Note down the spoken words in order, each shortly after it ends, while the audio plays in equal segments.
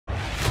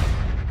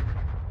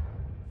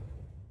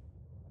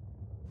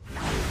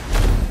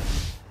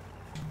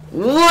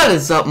What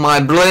is up,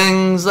 my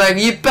blings? Like,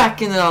 you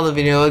back in another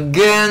video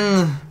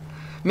again.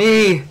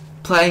 Me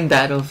playing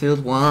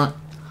Battlefield 1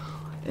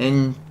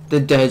 in the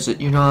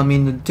desert, you know what I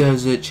mean, the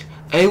desert.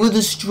 I will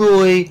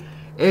destroy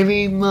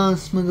every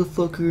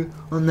motherfucker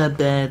on that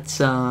bad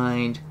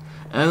side.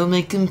 I will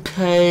make them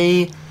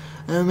pay.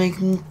 I'll make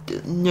them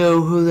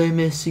know who they're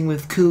messing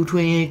with. Cool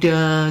 28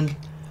 dog.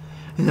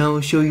 And I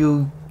will show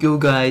you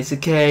guys,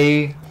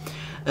 okay?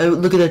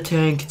 Look at that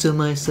tank, it's on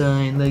my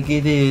side, like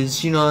it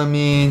is, you know what I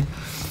mean?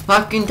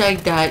 Fucking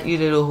take that, you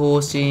little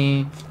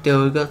horsey.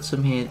 Dude, we got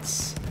some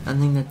hits. I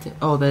think that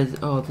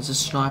there's a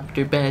sniper.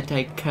 They better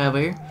take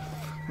cover.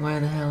 Where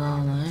the hell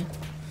are they?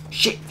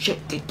 Shit,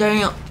 get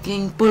down.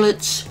 Getting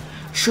bullets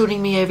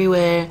shooting me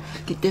everywhere.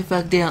 Get the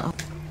fuck down.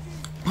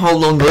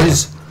 Hold on,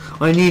 guys.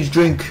 I need a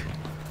drink.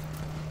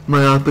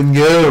 My up and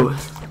go.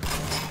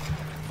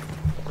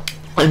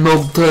 I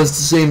multitask at the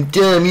same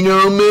time, you know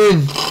what I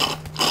mean?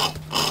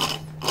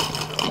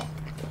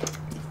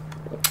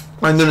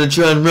 I'm gonna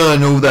try and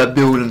run over that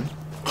building.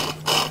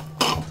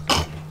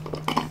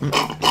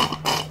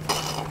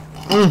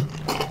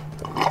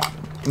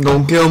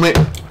 Don't kill me.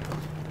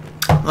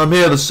 I'm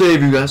here to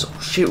save you guys. Oh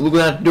shit, look at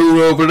that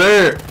dude over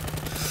there.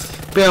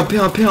 Bam,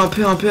 bam, bam,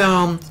 bam,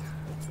 bam.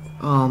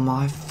 Oh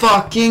my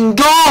fucking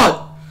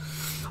god!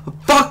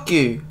 Fuck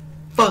you,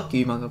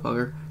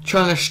 motherfucker.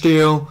 Trying to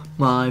steal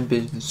my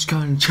business.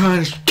 Trying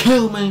to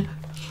kill me.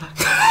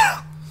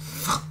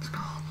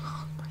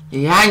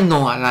 Yeah, I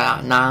know,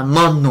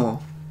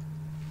 no.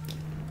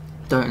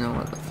 Don't know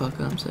what the fuck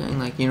I'm saying,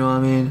 like, you know what I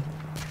mean?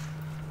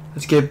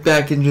 Let's get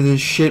back into this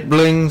shit,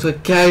 blings,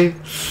 okay?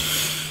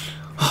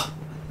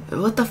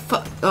 What the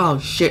fuck? Oh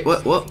shit,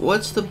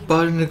 what's the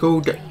button to go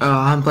down?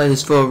 I haven't played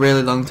this for a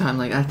really long time,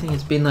 like, I think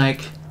it's been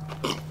like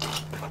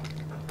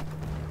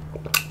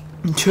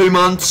 2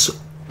 months.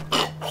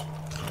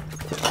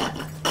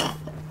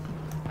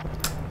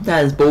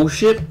 That is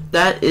bullshit.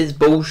 That is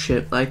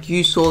bullshit. Like,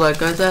 you saw that,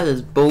 guys. That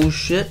is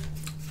bullshit.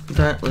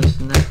 Don't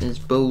listen. That is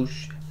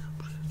bullshit.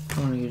 I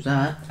don't want to use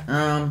that.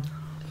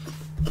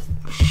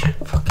 Shit.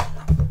 Fucking.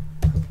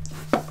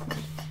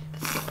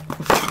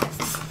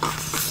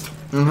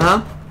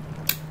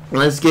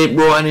 Let's get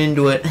right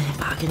into it.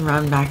 Fucking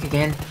run back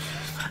again.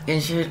 Fucking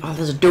shit. Oh,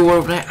 there's a door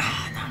over there.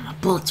 No, my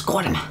bullets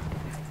got him.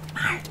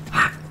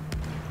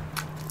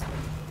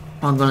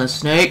 I'm gonna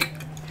snake.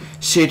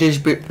 See this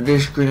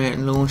grenade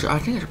launcher. I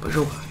think it's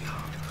a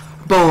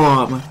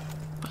bomb.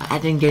 I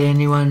didn't get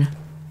anyone.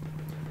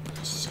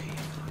 Let's see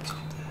what's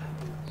on there.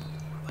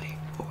 Wait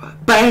for it.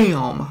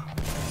 Bam!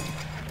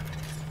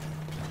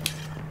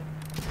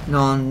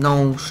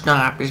 No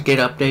snipers get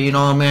up there. You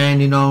know what I mean?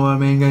 You know what I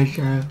mean, guys?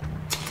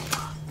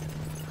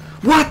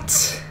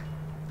 What?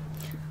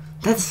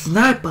 That's a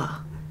sniper.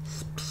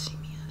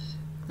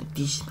 Like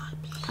these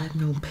snipers, I have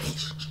no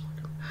patience.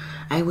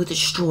 I will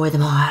destroy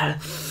them all.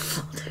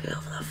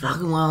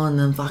 Fucking well and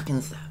then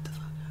fucking slap the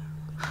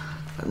fuck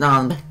out.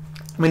 No,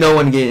 we don't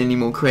want to get any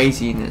more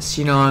crazy in this,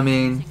 you know what I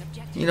mean?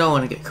 You don't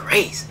want to get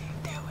crazy,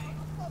 do we?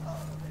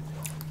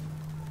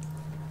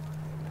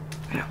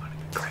 We don't want to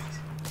get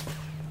crazy.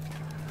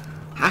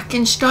 I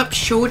can stop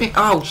shooting.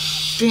 Oh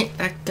shit,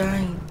 that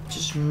guy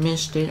just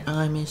missed it.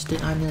 I missed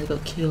it. I nearly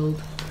got killed.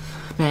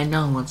 Man,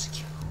 no one wants to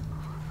kill.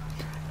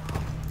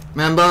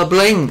 Remember,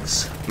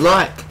 blings,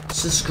 like,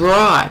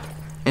 subscribe,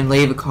 and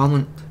leave a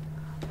comment.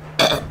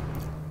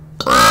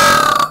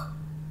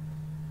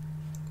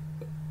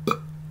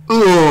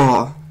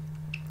 Oh,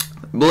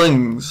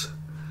 blings.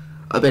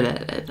 I bet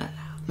edit that out.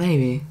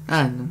 Maybe.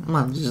 I don't know.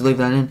 I might just leave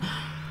that in.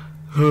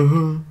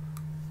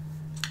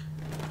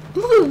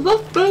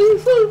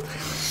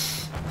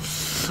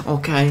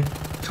 Okay.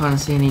 Trying to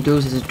see any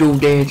dudes. There's a dude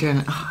there.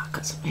 Trying to. Ah,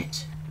 got some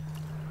hits.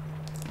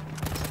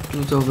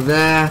 Dude's over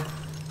there.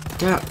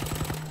 That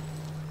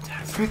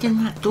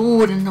freaking that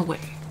dude in the way.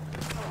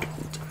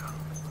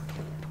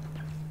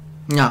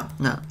 No.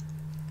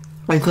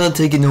 I can't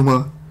take it no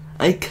more.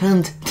 I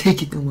can't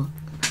take it no more.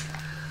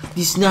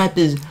 These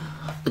snipers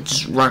are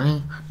just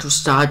running to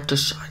side to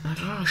side.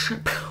 Oh shit.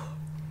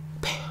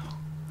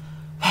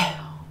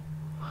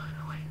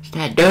 It's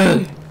that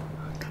dude.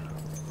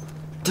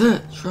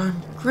 Dude's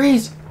running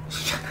crazy.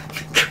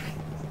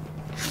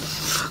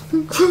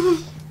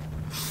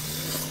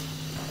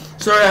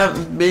 Sorry, I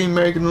haven't been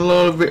making a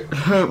lot of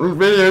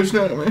videos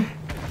now, man.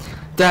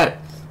 Dad,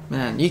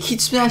 man, you keep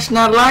smashing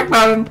that like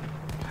button.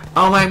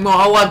 Oh my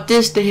god, I want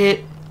this to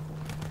hit.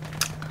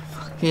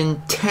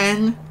 In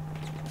 10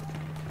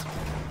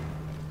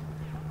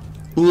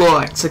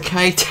 likes,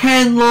 okay?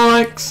 10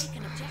 likes,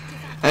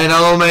 and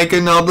I'll make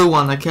another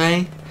one,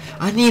 okay?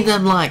 I need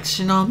them likes,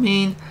 you know what I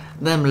mean?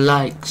 Them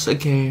likes,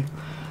 okay?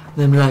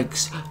 Them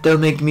likes. They'll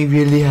make me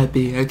really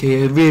happy,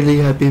 okay? A really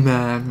happy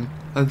man,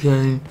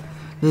 okay?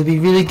 They'll be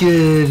really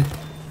good.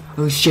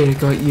 Oh shit, I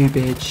got you,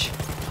 bitch.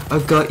 I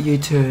got you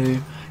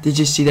too. Did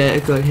you see that? I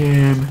got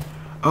him.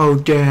 Oh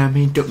damn,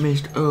 he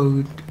missed.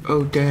 Oh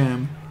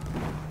damn.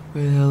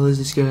 Where the hell is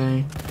this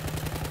guy?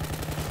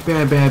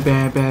 Bam, bam,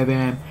 bam, bam,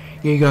 bam.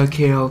 You got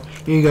killed.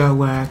 You got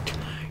whacked.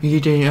 You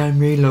didn't. I'm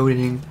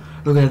reloading.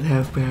 Look at the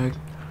health bag.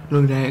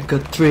 Look at that,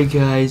 got 3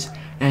 guys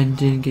and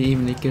didn't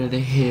even get a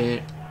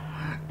hit.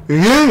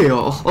 Yeah!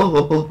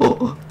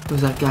 Oh.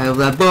 Who's that guy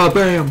over there?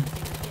 Bam!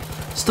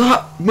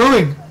 Stop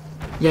moving!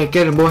 Yeah,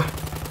 get him, boy.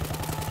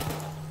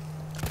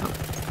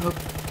 Oh.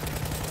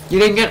 You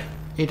didn't get it.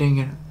 You didn't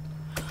get it.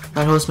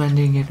 That horseman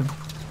didn't get him.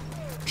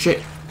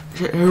 Shit,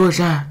 who was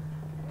that?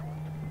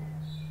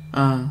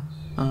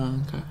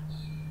 Okay.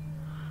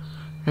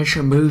 That's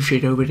some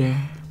bullshit over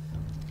there.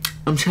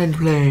 I'm trying to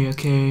play,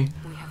 okay?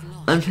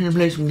 I'm trying to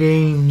play some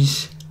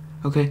games.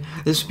 Okay,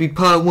 this will be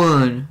part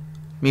 1.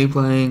 Me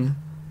playing.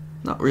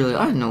 Not really,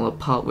 I don't know what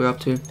part we're up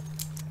to.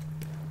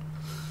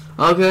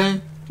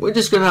 Okay, we're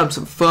just gonna have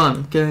some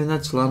fun, okay?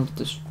 That's what I'm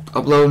just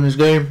uploading this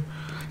game.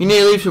 You need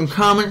to leave some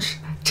comments.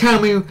 Tell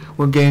me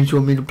what games you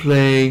want me to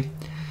play.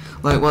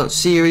 Like what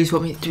series you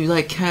want me to do,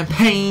 like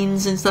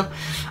campaigns and stuff.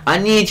 I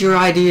need your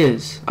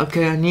ideas,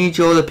 okay? I need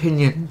your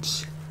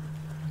opinions.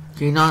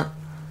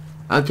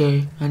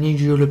 Okay, I need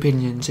your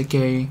opinions,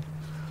 okay?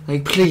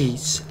 Like,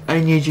 please, I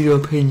need your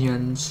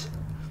opinions.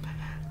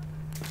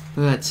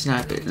 Look at that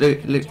sniper.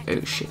 Look,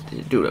 oh shit,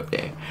 there's a dude up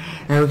there.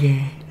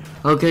 Okay,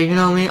 you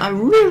know what I mean? I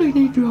really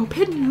need your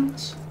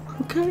opinions,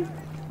 okay?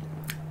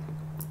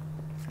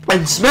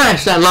 And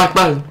smash that like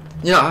button.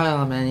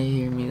 Yeah, oh man, you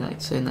hear me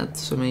like saying that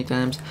so many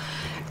times.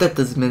 That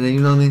doesn't matter,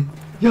 you know what I mean?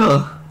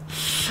 Yo,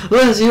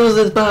 let's use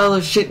this battle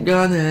of shit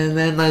gun and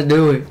then let's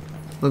do it.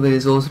 Look at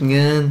this awesome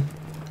gun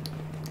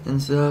and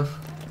stuff.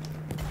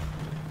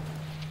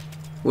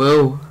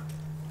 Whoa.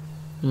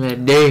 Look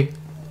at that.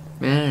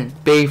 Man,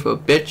 B for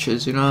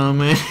bitches, you know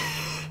what I mean?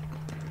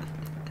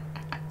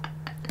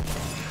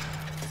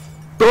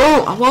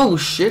 Bro, whoa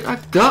shit, I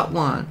got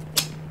one.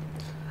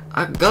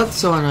 I got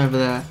someone over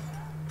there.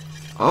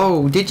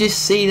 Oh, did you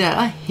see that?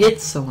 I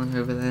hit someone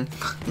over there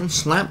and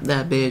slapped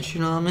that bitch,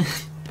 you know what I mean?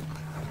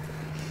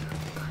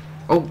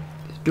 Oh,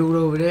 dude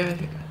over there.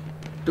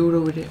 Dude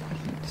over there.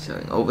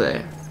 Sorry, over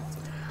there.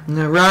 I'm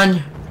gonna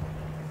run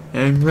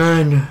and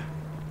run.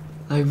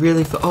 Like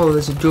really oh,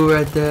 there's a dude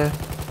right there.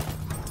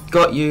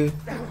 Got you.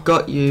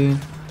 Got you.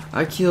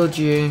 I killed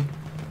you.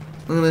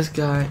 Look at this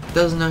guy.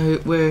 Doesn't know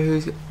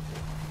who's.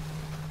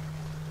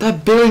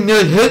 That building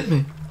nerd hit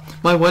me.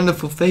 My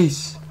wonderful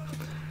face.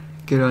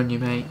 Good on you,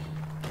 mate.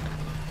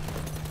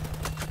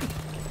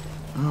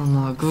 Oh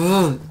my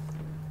god.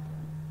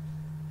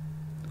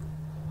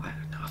 I had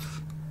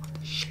enough of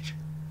this shit.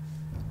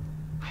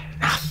 I had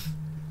enough.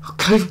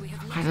 Okay?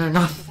 I had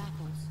enough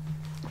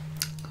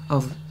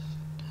of.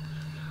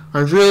 I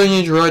really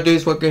need your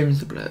ideas what games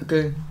to play,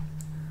 okay?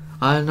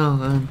 I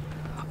know,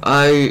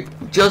 I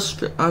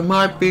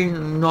might be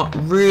not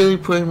really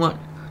putting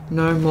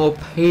no more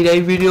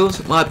payday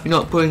videos. Might be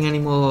not putting any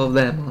more of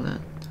them on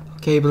it.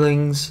 Okay,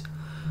 blings.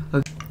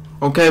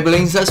 Okay,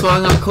 blings, that's what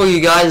I'm gonna call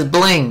you guys,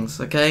 blings,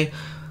 okay?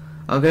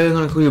 Okay, I'm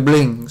gonna call you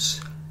blings.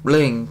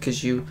 Bling,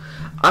 cause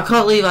I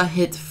can't believe I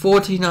hit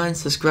 49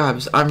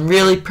 subscribers. I'm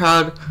really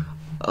proud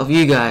of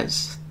you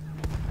guys.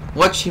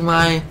 Watching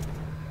my,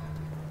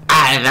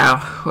 I don't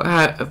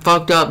know,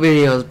 fucked up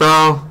videos,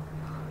 bro.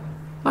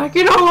 Like,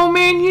 you know,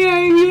 man,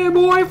 yeah,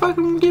 boy,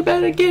 fucking get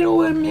better, get all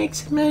that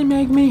make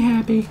me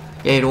happy.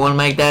 Yeah, you wanna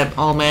make that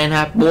old man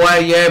happy, boy,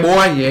 yeah,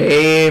 fucking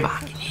yeah,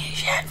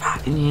 shit,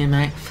 fucking yeah,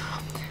 mate.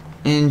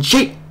 And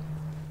shit.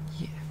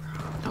 Yeah,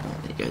 bro, don't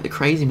want to go the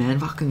crazy, man,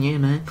 fucking yeah,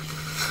 man.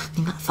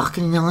 You got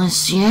fucking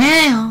nice,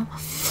 yeah.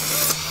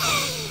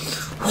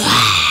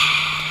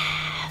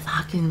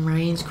 Fucking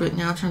rain's quit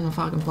now, trying to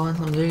fucking find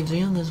some dudes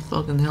here. There's a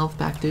fucking health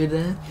pack dude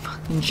there.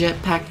 Fucking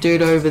jetpack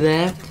dude over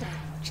there.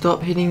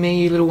 Stop hitting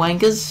me, you little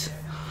wankers.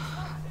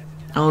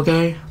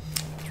 Okay.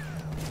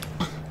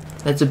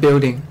 That's a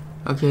building.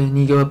 Okay, and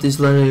you go up this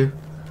ladder.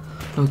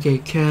 Okay,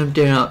 calm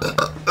down.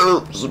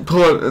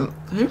 Support.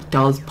 Who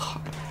does pot?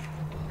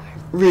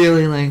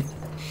 Really, like,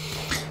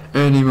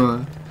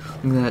 anymore.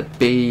 Look at that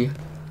bee.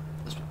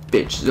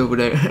 Bitch is over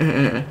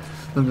there.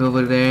 Look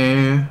over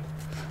there.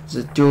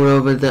 There's a door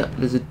over there.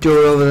 There's a door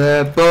over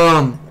there.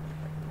 Boom.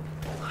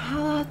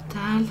 How the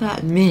hell did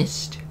that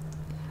missed?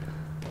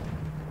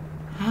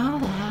 How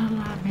the hell did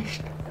I miss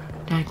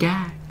that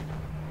guy?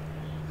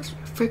 That's a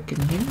freaking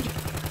ninja.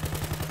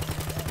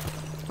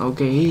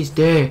 Okay, he's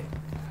dead.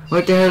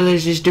 What the hell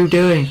is this dude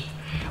doing?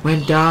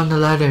 Went down the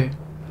ladder.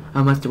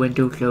 I must have went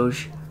too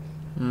close.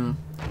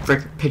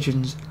 Freaking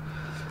pigeons.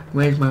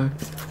 Where's my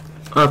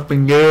up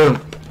and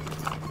down?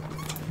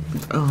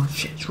 Oh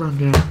shit, it's run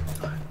down.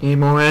 Need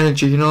more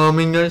energy, you know what I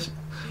mean, guys?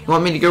 You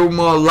want me to go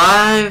more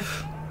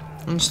live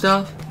and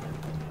stuff?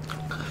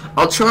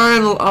 I'll try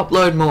and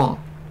upload more.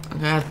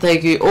 Okay,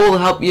 thank you all the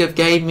help you have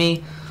gave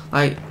me.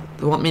 Like,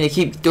 you want me to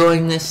keep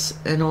doing this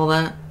and all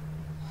that?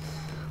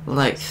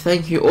 Like,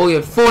 thank you all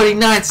your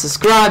 49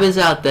 subscribers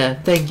out there.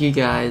 Thank you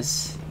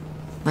guys.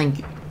 Thank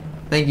you.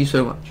 Thank you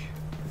so much.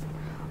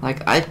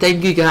 Like, I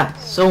thank you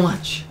guys so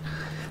much.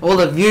 All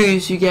the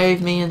views you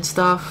gave me and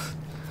stuff.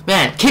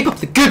 Man, keep up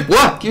the good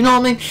work, you know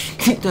what I mean?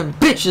 Keep them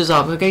bitches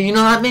up, okay? You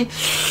know what I mean?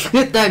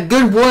 Get that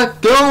good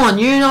work going,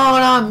 you know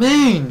what I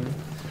mean?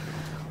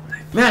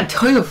 Man,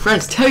 tell your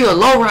friends, tell your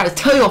lowriders,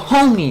 tell your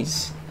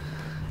homies.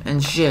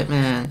 And shit,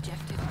 man.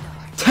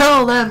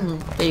 Tell them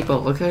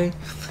people, okay?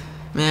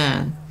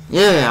 Man,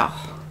 yeah.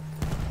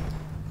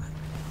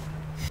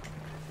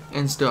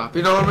 And stop,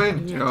 you know what I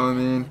mean? You know what I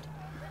mean?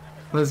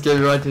 Let's get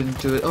right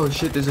into it. Oh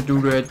shit, there's a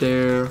dude right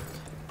there.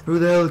 Who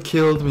the hell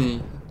killed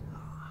me?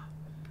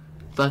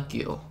 Fuck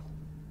you.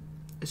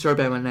 Sorry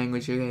about my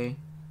language, okay?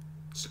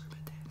 Sorry about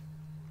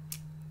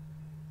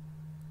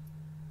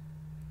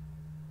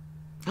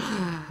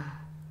that.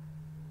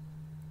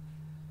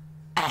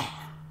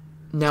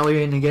 Now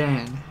we're in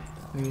again.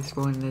 We're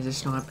going, there's a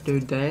sniper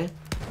dude there.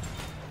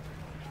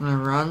 I'm gonna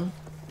run.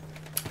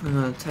 I'm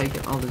gonna take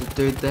it. Oh, there's a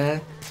dude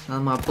there.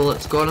 And my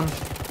bullets got him.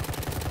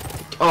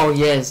 Oh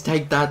yes,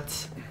 take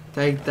that.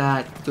 Take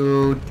that,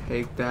 dude.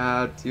 Take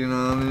that. You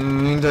know what I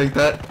mean? Take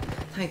that.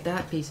 Take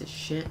that, piece of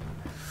shit.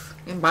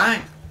 And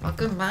bang.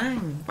 Fucking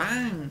bang.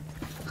 Bang.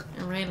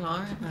 And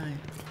reload, mate.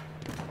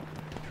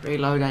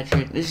 Reload that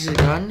shit. This is a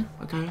gun,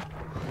 okay?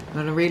 I'm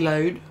gonna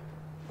reload.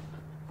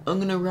 I'm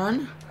gonna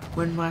run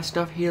when my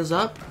stuff heals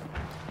up.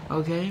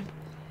 Okay?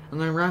 I'm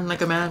gonna run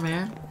like a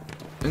madman.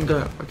 And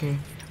go, okay?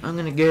 I'm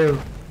gonna go.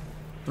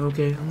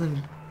 Okay, I'm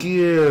gonna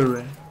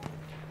go.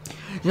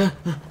 Yeah.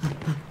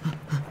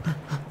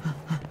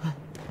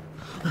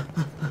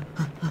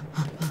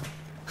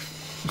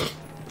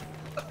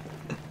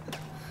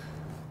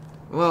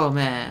 Whoa,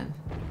 man.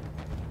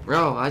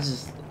 Bro,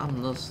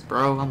 I'm lost,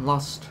 bro. I'm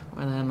lost.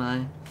 Where am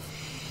I?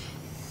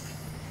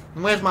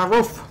 Where's my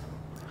roof?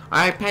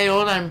 I paid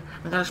all them.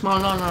 I got a small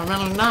loan of $1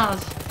 million.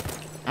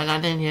 And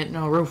I didn't get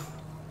no roof.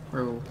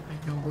 Bro, I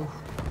ain't no roof.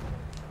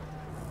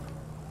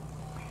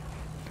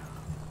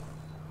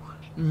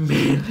 $1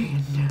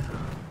 million.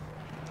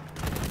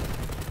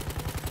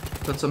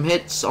 Got some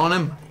hits on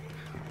him.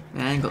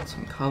 Man, got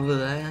some cover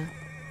there.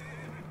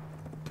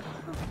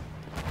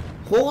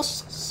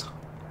 Horses.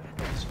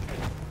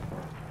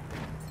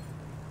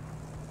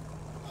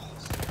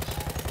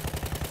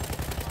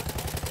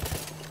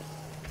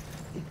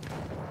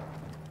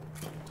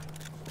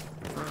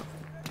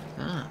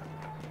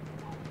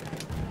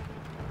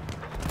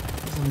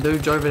 Some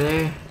dudes over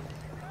there.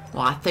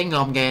 Well, I think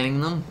I'm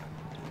getting them.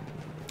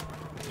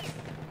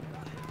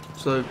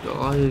 So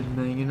tired,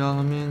 man, you know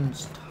what I mean?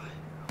 It's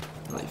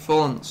tired. Like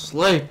falling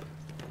asleep.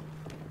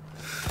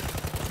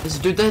 There's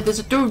a dude there, there's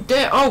a dude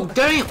there. Oh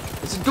damn!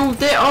 There's a dude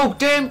there. Oh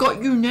damn,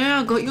 got you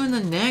now. Got you in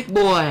the neck,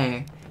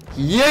 boy.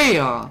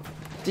 Yeah!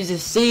 Did you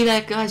see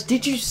that, guys?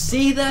 Did you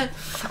see that?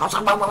 I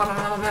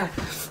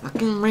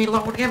can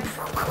reload again.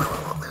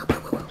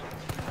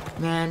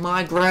 Man,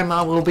 my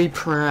grandma will be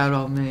proud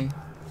of me.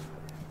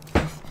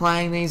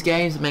 Playing these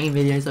games, making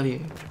videos of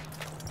you.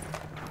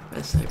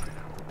 That's so proud.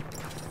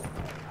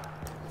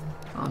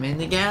 I'm in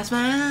the gas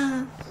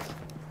mask.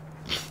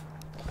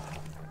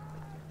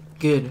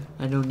 Good.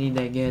 I don't need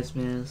that gas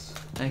mask.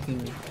 I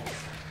can.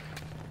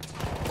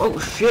 Oh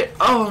shit!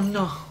 Oh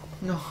no,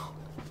 no.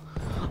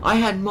 I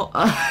had more.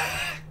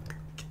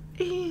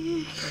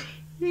 He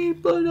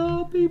blowed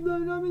up. He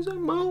blowed up his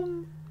own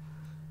mom.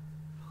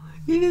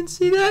 He didn't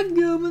see that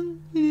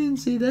coming. He didn't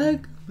see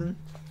that coming.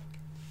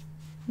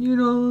 You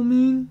know what I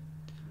mean?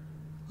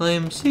 I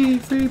am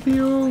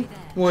C3PO.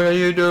 What are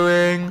you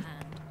doing?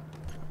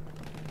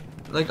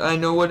 Like, I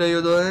know what are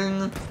you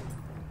doing.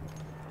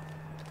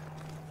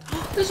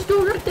 There's a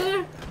dude right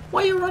there.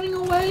 Why are you running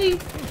away?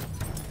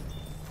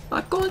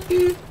 I got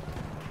you.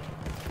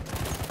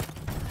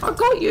 I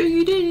got you.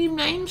 You didn't even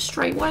aim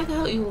straight. Why the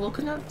hell are you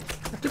looking at?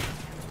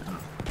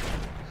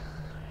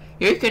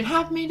 You can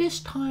have me this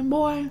time,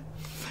 boy.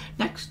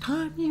 Next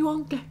time you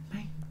won't get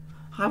me.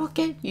 I will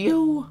get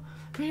you.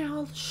 And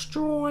I'll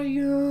destroy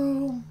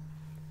you.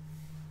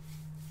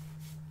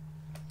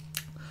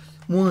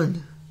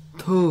 1,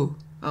 2.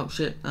 Oh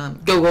shit. Go,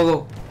 go,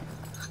 go.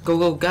 Go,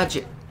 go.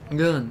 Gadget.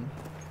 Gun.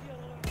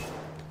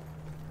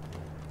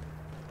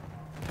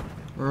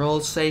 We're all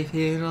safe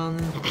here on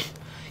this.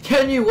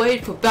 Can you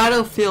wait for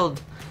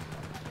Battlefield?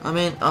 I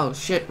mean, oh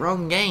shit,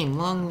 wrong game,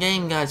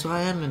 guys.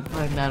 Why am I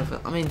playing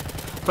Battlefield? I mean,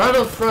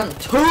 Battlefront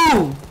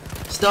 2!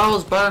 Star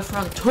Wars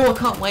Battlefront 2, I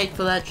can't wait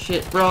for that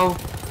shit, bro.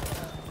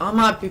 I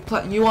might be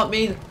playing. You want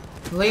me to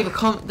leave a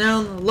comment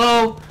down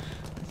below?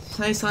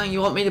 Say something,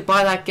 you want me to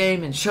buy that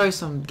game and show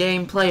some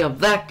gameplay of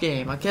that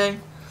game, okay?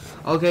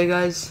 Okay,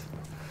 guys.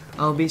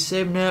 I'll be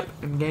saving up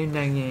and getting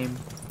that game,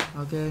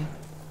 okay?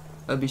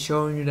 I'll be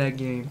showing you that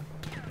game.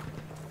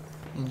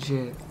 And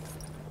shit.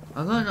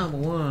 I got number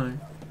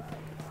 1.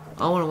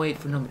 I want to wait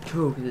for number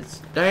 2 because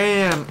it's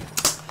damn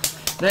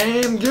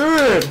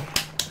good.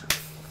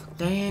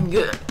 Damn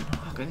good.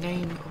 Okay,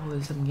 damn. Oh,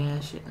 there's some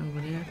gas shit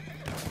over there.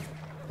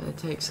 Better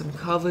take some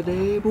cover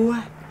there,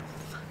 boy.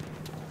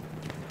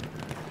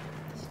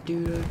 This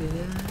dude over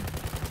there.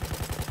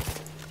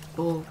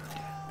 Oh.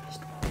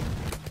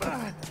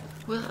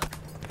 Well.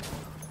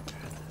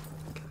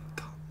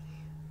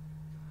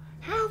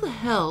 How the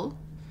hell?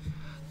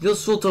 You're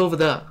sort over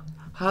there.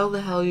 How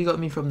the hell you got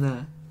me from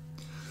there?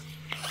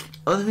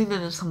 I think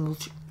that is some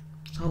bullshit.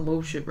 Some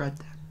bullshit right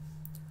there.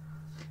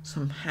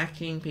 Some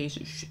hacking piece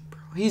of shit,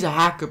 bro. He's a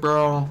hacker,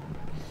 bro.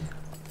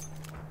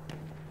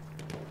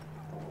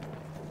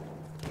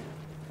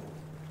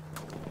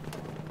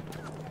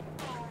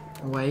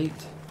 Wait.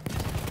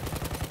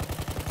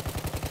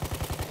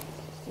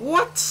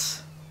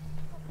 What?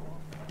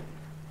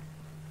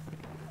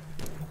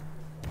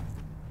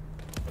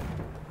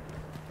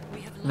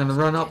 I'm gonna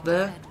run up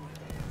there.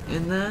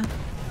 In there.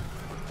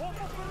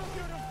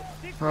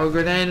 Throw a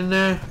grenade in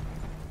there.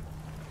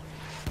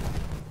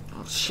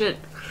 Oh shit.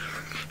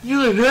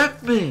 You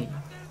hurt me.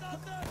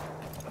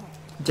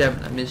 Damn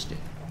it, I missed it.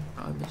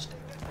 Oh, I missed it.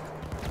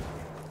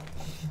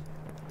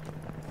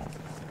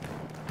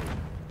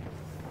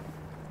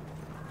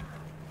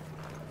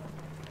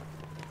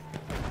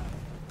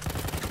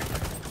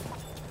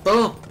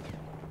 Boom!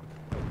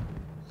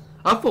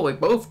 I thought we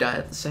both died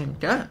at the same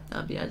time.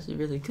 That'd be actually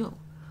really cool.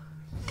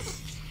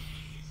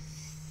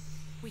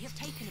 We have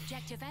taken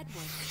objective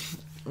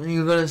Edward.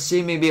 You're gonna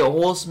see me be a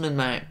horseman,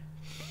 mate.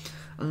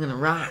 I'm gonna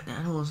ride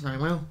that horse like,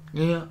 well,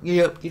 get up,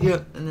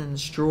 and then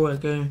destroy,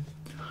 okay?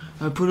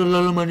 I put a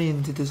lot of money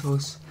into this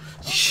horse.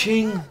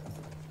 Ching!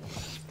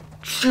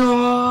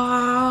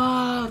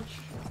 Charge!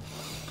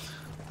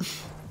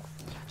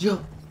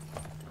 Jump!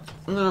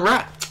 I'm gonna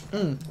ride!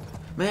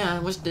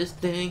 Man, what's this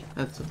thing?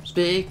 Have some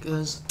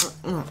speakers.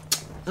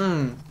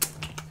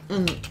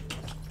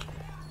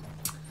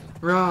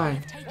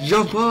 Right.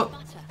 Jump up!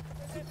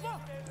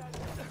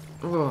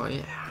 Oh,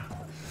 yeah.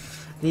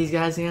 These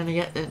guys are gonna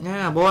get it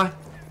now, boy.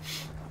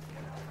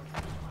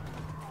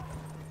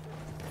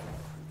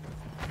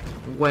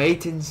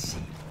 Wait and see.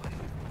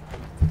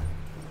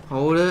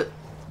 Hold it.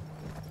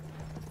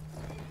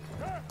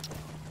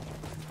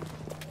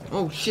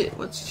 Oh shit,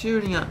 what's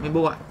shooting at me,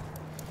 boy?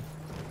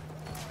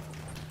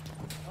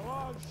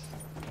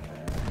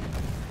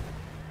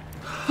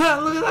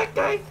 Look at that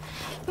guy.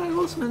 That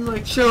horseman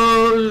like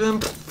shows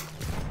him.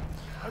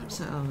 Out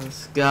of the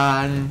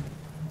sky.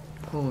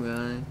 Poor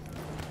guy.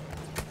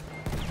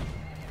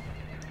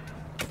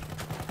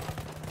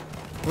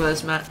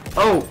 Where's Matt?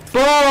 Oh,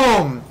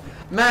 boom!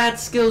 Mad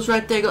skills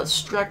right there. Got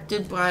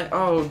distracted by.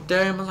 Oh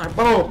damn! I was like,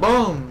 boom,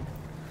 boom.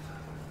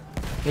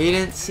 He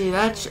didn't see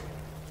that.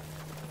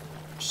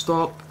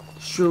 Stop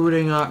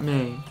shooting at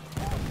me.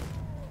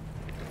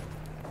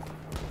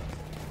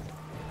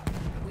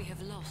 We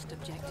have lost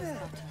objective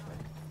butter.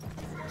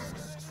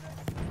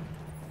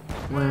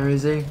 Where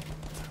is he?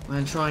 I'm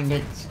gonna try and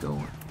get this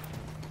going.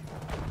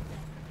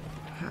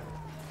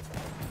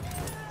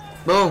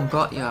 Boom!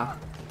 Got ya.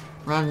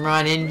 Run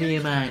right into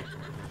you, mate.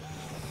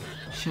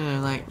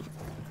 Should've like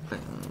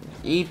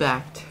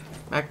evac.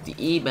 Back to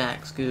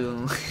evac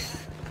school.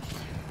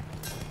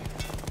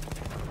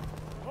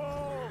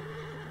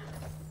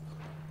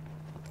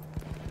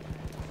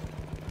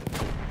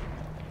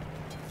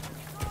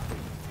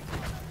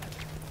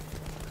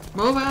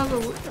 Move out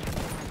of the way.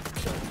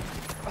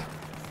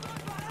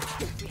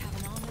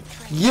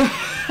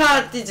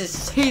 Yeah! Did you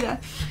see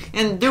that?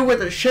 And dude with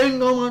the shooting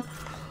going,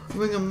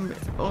 bring him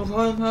a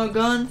high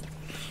gun,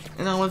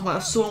 and I with my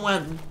sword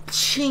went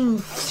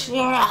ching.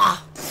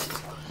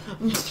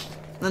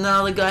 And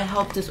now the guy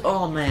helped us.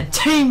 Oh man,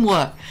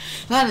 teamwork!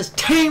 That is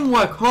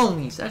teamwork,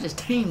 homies. That is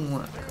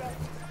teamwork.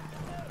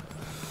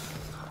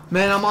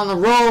 Man, I'm on the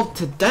roll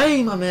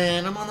today, my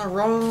man. I'm on the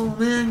roll,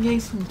 man. Getting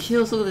some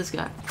kills. Look at this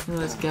guy. Look at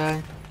this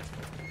guy.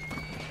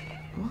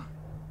 What?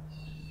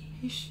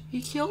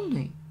 He killed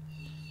me.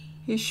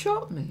 He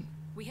shot me.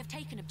 We have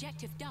taken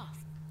objective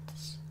Duff.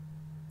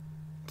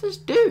 This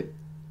dude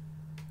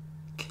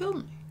killed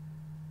me.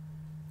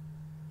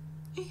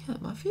 He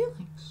hurt my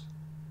feelings.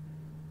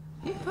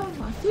 He hurt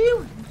my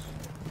feelings.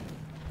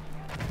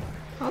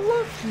 I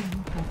love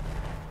him.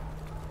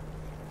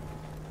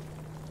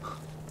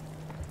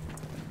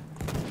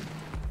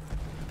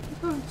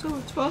 Oh, so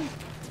much fun.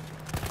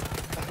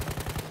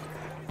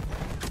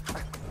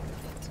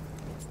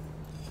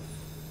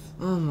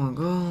 Oh my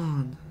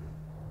god.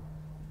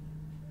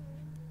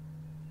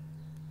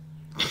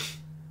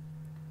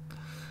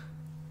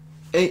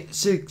 Eight,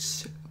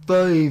 6,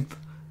 5,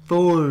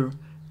 4,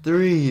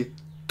 3,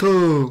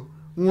 2,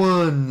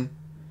 1.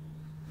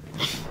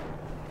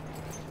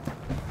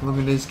 Look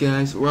at this,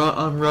 guys.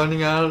 I'm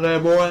running out of there,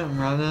 boy.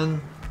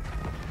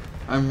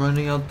 I'm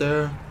running out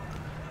there.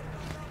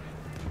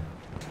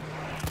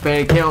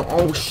 Better kill.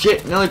 Oh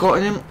shit! Nearly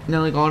got him.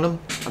 Nearly got him.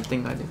 I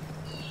think I did.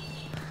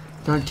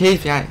 Don't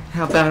tease me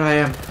how bad I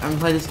am. I haven't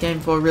played this game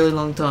for a really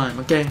long time.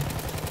 Okay.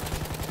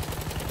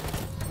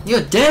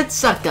 You're dead,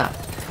 sucker.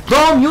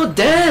 Boom! You're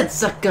dead,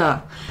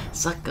 sucker.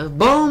 Sucker.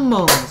 Boom!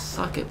 Boom!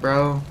 Suck it,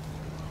 bro.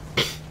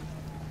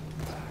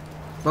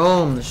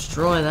 Boom!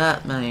 Destroy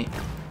that, mate.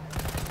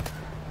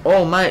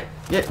 Oh, mate.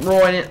 Get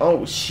right in.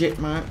 Oh shit,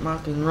 mate. I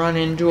can run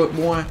into it,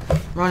 boy.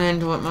 Run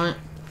into it, mate.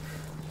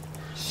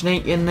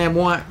 Sneak in there,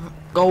 boy.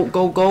 Go,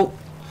 go, go.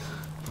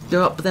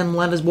 Get up them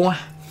ladders, boy.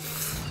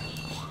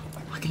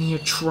 I can hear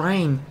a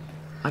train.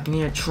 I can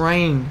hear a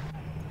train.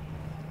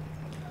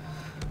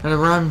 Gotta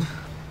run.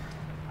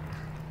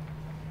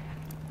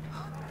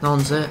 No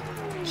one's there.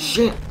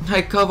 Shit.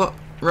 Take cover.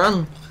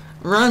 Run.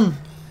 Run.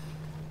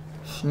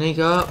 Sneak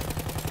up.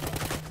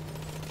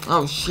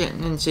 Oh shit.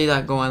 Didn't see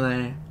that guy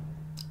there.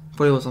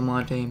 Thought he was on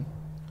my team.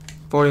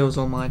 Thought he was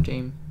on my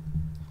team.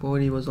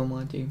 Thought he was on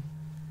my team.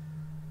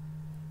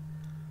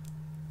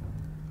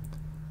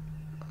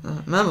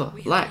 Remember,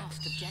 We have like.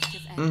 lost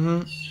objective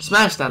Edward.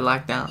 Smash that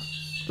like down,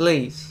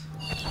 please.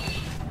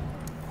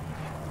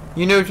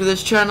 You new to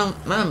this channel?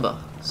 Remember,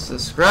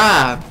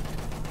 subscribe.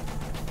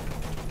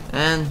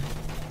 And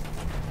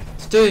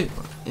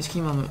let's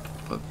keep on.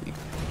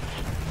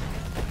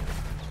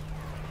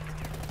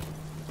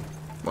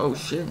 Oh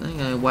shit! I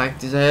think I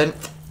whacked his head.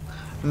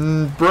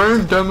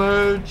 Brain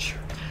damage.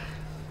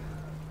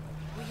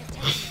 We have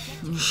taken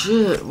objective.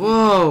 Shit!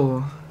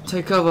 Whoa!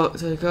 Take cover!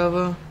 Take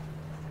cover!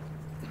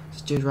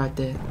 This dude right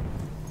there.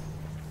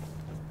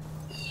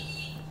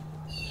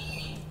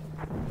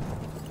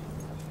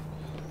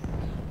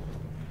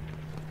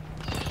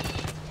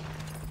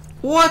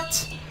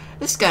 What?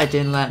 This guy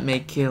didn't let me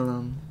kill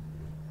him.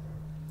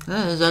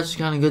 That's actually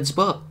kind of good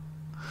spot.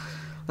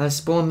 Let's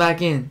spawn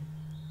back in.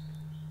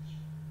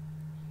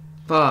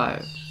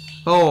 5,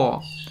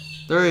 4,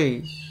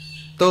 3,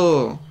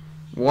 2,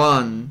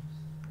 1.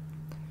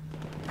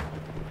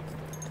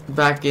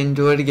 Back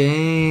into it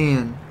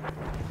again.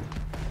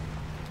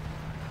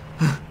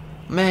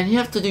 Man, you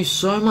have to do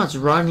so much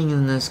running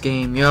in this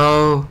game,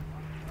 yo.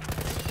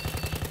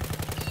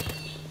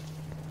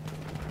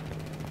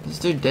 This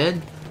dude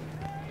dead?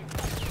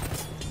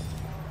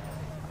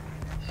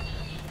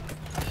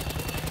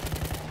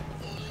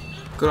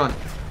 Good on.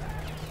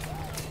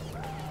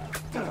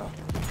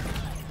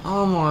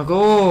 Oh my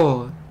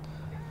god.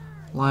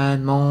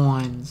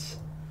 Landmines.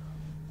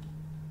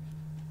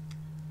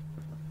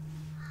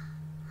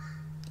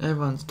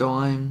 Everyone's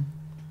dying.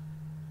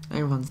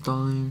 Everyone's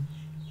dying.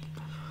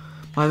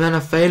 My men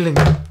are failing.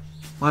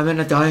 My men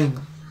are dying.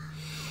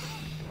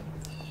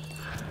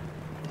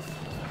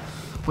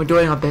 We're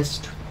doing our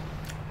best.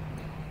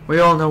 We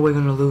all know we're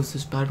gonna lose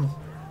this battle.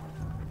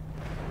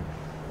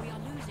 We are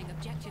losing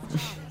objective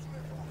Charlie.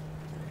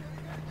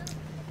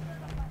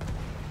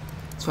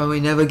 That's why we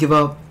never give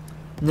up,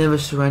 never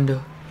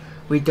surrender.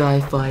 We die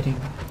fighting.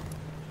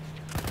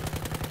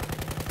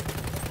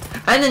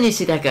 And then you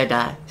see that guy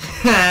die.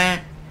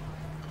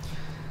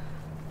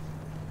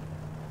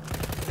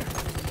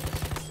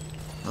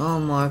 Oh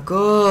my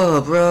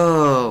god,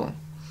 bro.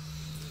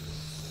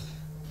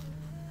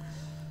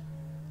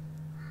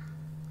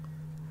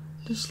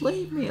 Just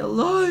leave me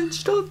alone.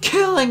 Stop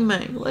killing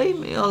me. Leave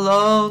me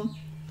alone.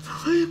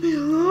 Leave me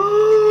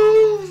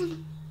alone.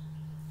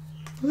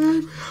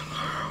 Leave me alone.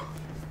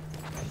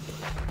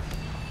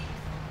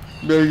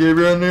 Better get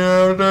running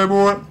out of there,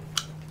 boy.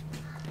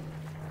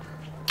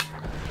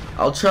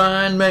 I'll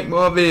try and make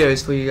more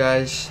videos for you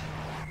guys.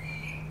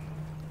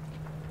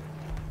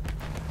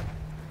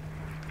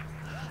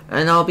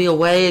 And I'll be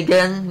away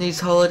again these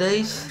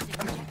holidays.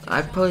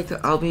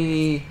 I'll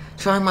be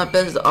trying my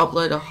best to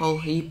upload a whole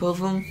heap of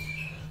them.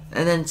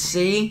 And then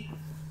see,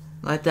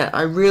 like that.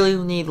 I really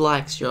need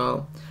likes,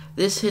 y'all.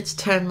 This hits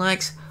 10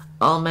 likes,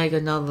 I'll make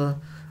another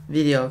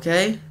video,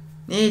 okay?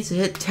 Needs to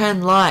hit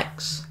 10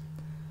 likes.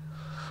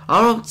 I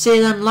don't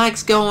see them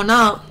likes going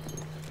up.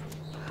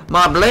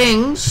 My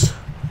blings.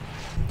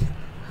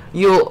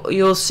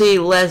 You'll see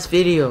less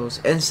videos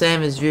and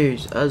same as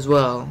views as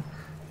well.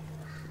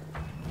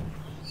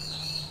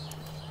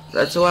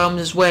 That's why I'm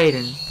just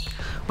waiting.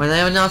 When they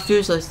have enough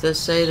views, let's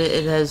just say that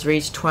it has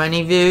reached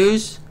 20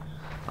 views,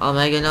 I'll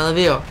make another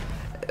video.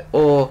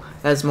 Or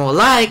has more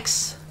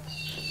likes,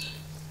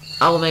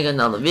 I will make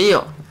another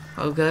video.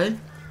 Okay?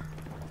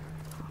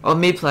 Of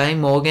me playing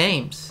more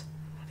games.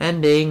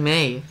 And being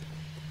me.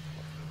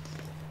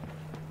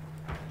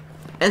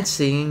 And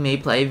seeing me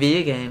play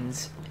video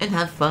games. And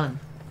have fun.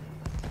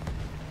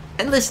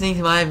 And listening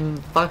to my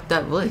fucked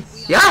up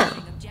voice. Yeah!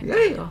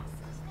 Yeah!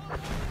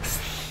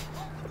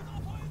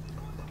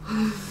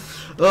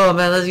 Oh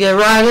man, let's get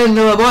right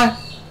into it, boy!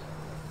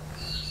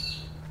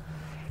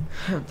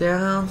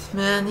 Down,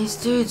 man, these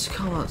dudes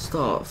can't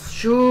stop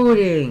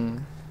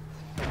shooting.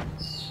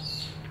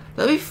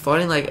 That'd be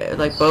funny,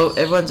 like both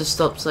everyone just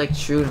stops like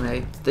shooting,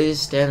 like they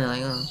just stand there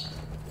like, oh.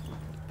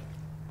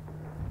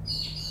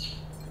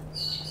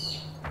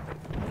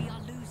 We are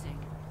losing.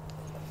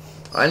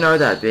 I know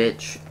that,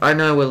 bitch. I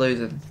know we're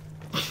losing.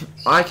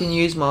 I can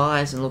use my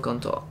eyes and look on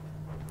top.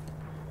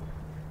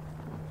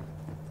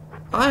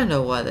 I don't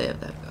know why they have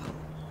that gun.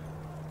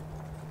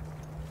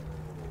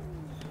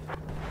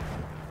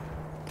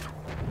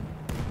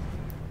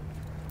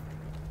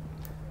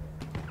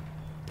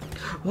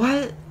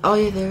 What? Oh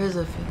yeah, there is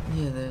a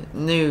the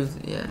new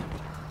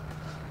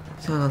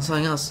Turn on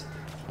something else.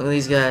 Look at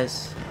these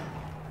guys.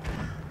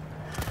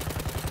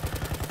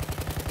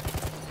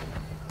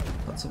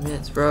 Lots of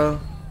minutes,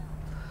 bro.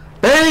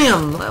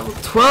 Bam! Level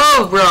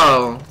 12,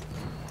 bro.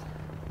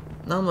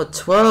 Number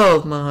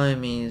 12, my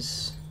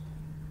homies.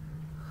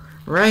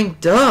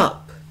 Ranked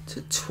up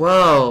to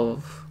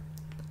 12.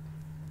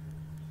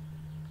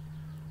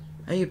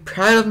 Are you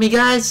proud of me,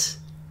 guys?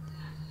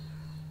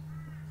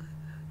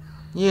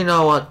 You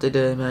know what to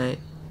do, mate.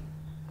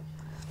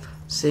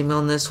 See me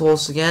on this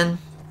horse again.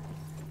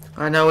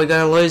 I know we're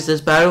gonna lose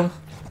this battle.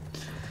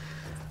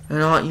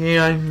 And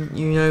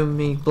you know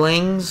me,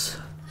 blings.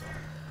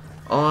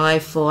 I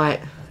fight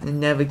and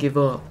never give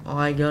up.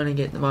 I gonna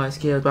get the most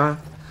kills, bro.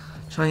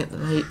 Trying to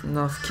get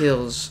enough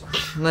kills.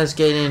 Let's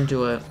get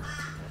into it.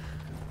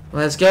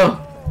 Let's go.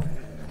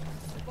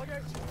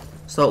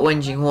 Stop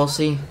whinging,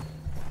 horsey.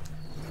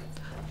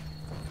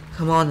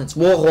 Come on, it's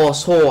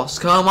Warhorse horse.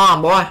 Come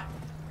on, boy.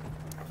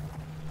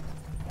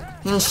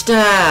 And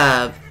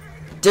stab.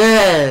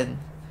 Dead.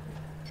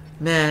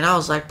 Man, I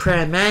was like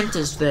praying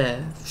mantis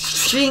there.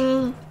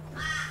 Shing.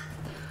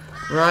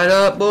 Right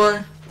up,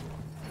 boy.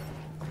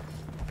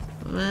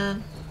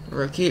 Man,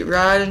 we're gonna keep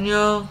riding,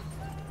 yo.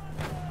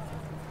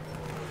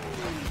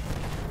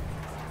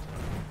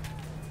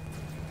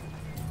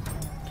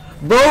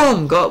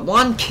 Boom! Got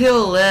one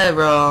kill there,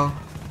 bro.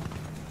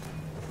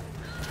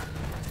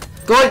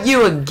 Got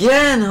you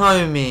again,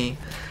 homie.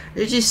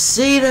 Did you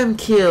see them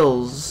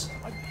kills?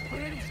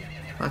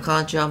 I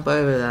can't jump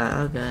over that.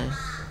 Okay.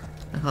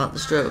 I can't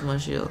destroy it with my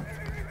shield.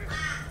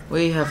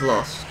 We have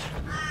lost.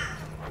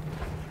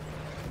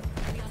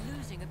 We are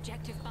losing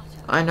objective butter.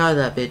 I know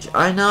that, bitch.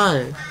 I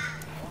know.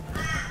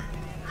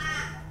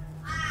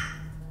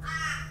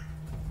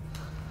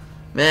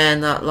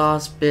 Man, that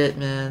last bit,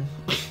 man.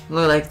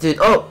 Look like, dude.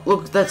 Oh,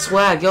 look at that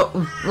swag. Yo,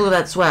 look at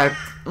that swag.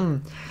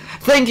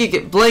 Thank you,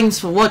 Get Blings,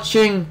 for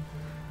watching.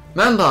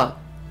 Remember,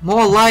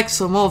 more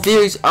likes or more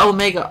views, I will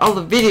make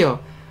another video.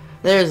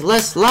 There's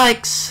less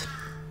likes,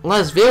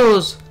 less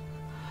views.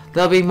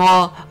 There'll be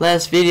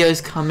less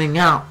videos coming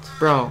out,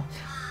 bro.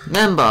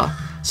 Remember,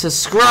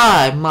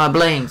 subscribe, my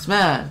blings,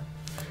 man.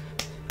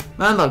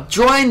 Remember,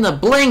 join the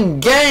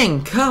bling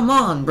gang. Come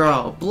on,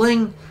 bro.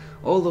 Bling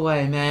all the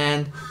way,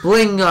 man.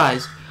 Bling,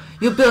 guys.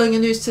 You're building a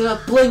new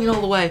setup, bling it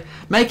all the way.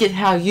 Make it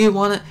how you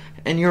want it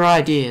and your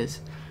ideas.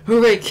 Who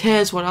really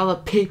cares what other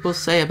people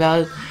say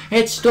about it?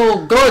 It's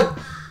still good.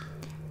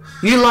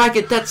 You like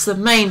it, that's the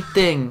main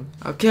thing.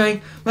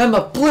 Okay?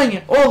 Remember, bling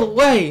it all the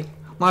way,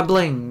 my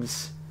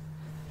blings.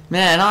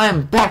 Man, I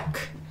am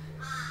back.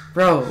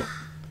 Bro.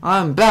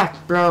 I'm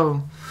back,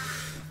 bro.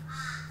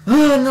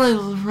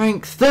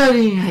 Rank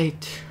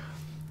 38.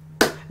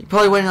 You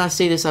probably when I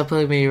see this, I'll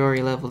probably be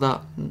already leveled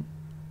up.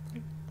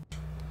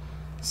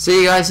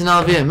 See you guys in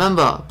another video.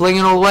 Remember, bling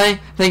it all the way.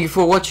 Thank you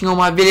for watching all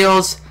my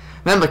videos.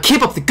 Remember,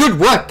 keep up the good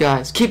work,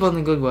 guys. Keep on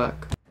the good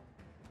work.